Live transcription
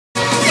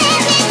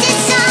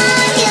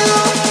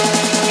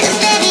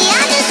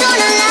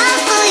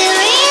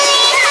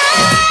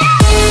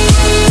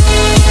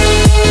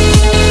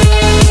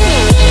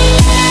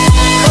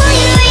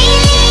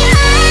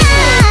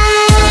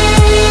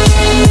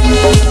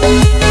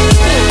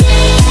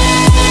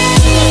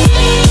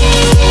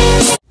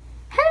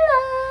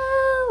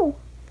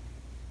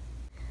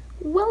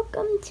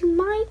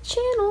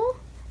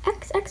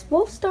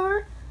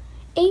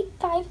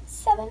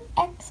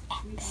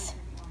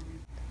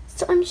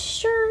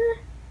sure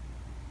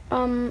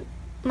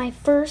my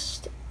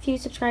first few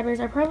subscribers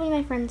are probably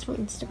my friends from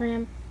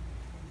Instagram.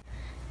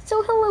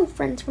 So hello,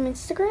 friends from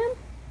Instagram.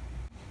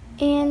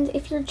 And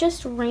if you're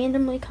just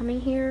randomly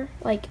coming here,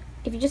 like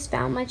if you just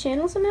found my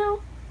channel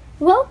somehow,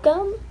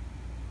 welcome.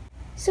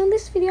 So in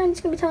this video, I'm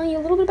just going to be telling you a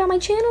little bit about my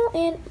channel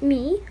and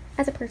me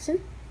as a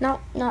person.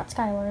 Not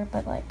Skylar,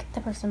 but like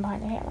the person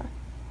behind the camera.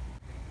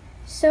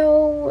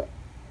 So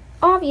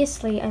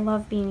obviously I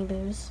love Beanie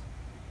Boos.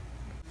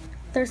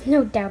 There's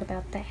no doubt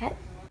about that.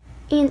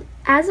 And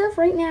as of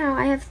right now,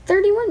 I have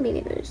 31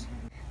 Beanie Boos.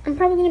 I'm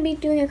probably going to be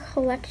doing a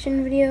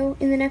collection video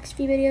in the next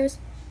few videos.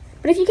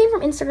 But if you came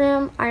from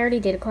Instagram, I already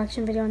did a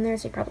collection video on there,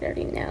 so you probably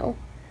already know.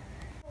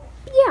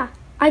 But yeah,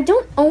 I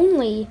don't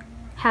only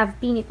have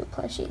Beanie Boo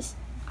plushies.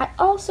 I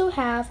also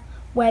have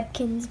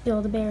Webkinz,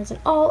 Build-A-Bears,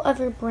 and all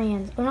other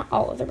brands. Well, not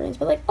all other brands,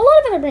 but like a lot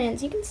of other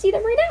brands. You can see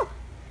them right now.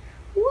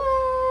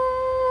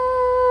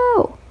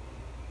 Whoa!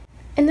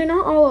 And they're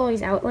not all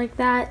always out like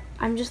that.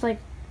 I'm just like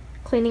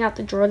cleaning out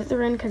the drawer that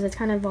they're in because it's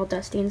kind of all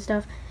dusty and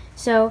stuff.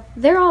 So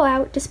they're all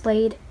out,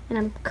 displayed, and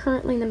I'm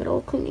currently in the middle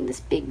of cleaning this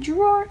big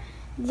drawer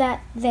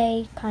that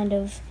they kind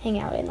of hang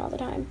out in all the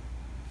time.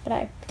 But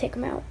I take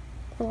them out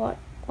a lot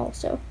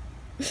also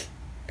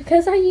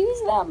because I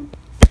use them.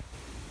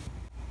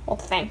 Well,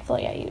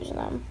 thankfully I use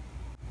them.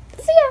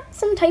 So yeah,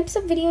 some types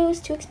of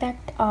videos to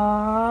expect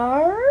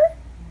are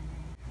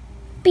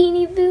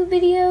Beanie Boo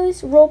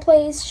videos, role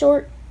plays,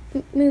 short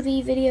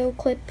movie, video,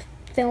 clip,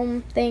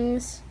 film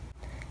things,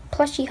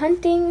 plushie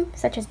hunting,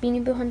 such as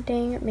Beanie Boo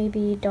hunting,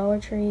 maybe Dollar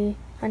Tree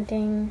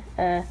hunting,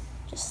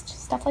 just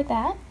stuff like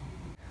that.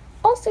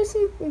 Also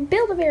some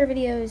Build-A-Bear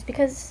videos,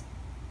 because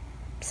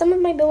some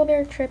of my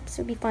Build-A-Bear trips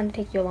would be fun to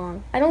take you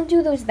along. I don't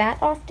do those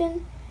that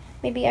often,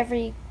 maybe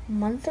every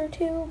month or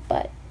two,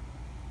 but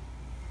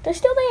they're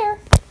still there.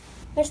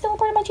 They're still a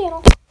part of my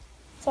channel.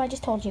 So I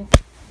just told you.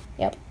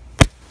 Yep.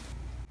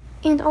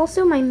 And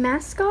also my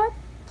mascot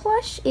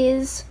plush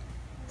is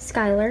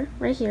Skylar,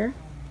 right here.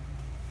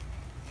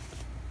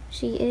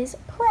 She is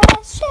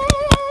precious!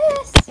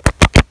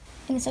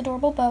 And this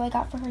adorable bow I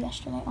got for her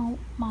yesterday. Oh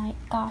my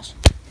gosh.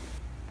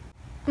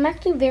 I'm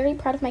actually very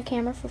proud of my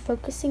camera for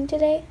focusing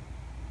today.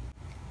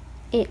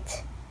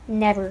 It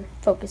never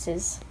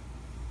focuses.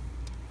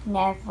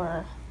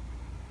 Never.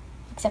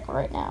 Except for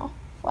right now.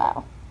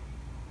 Wow.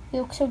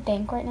 You look so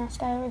dank right now,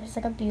 Skylar. It's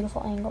like a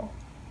beautiful angle.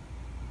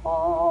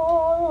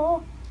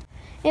 Oh.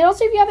 And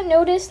also, if you haven't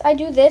noticed, I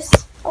do this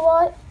a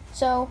lot.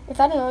 So, if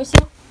that annoys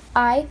you,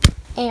 I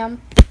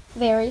am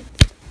very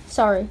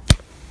sorry.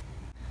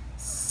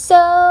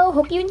 So,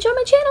 hope you enjoy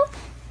my channel.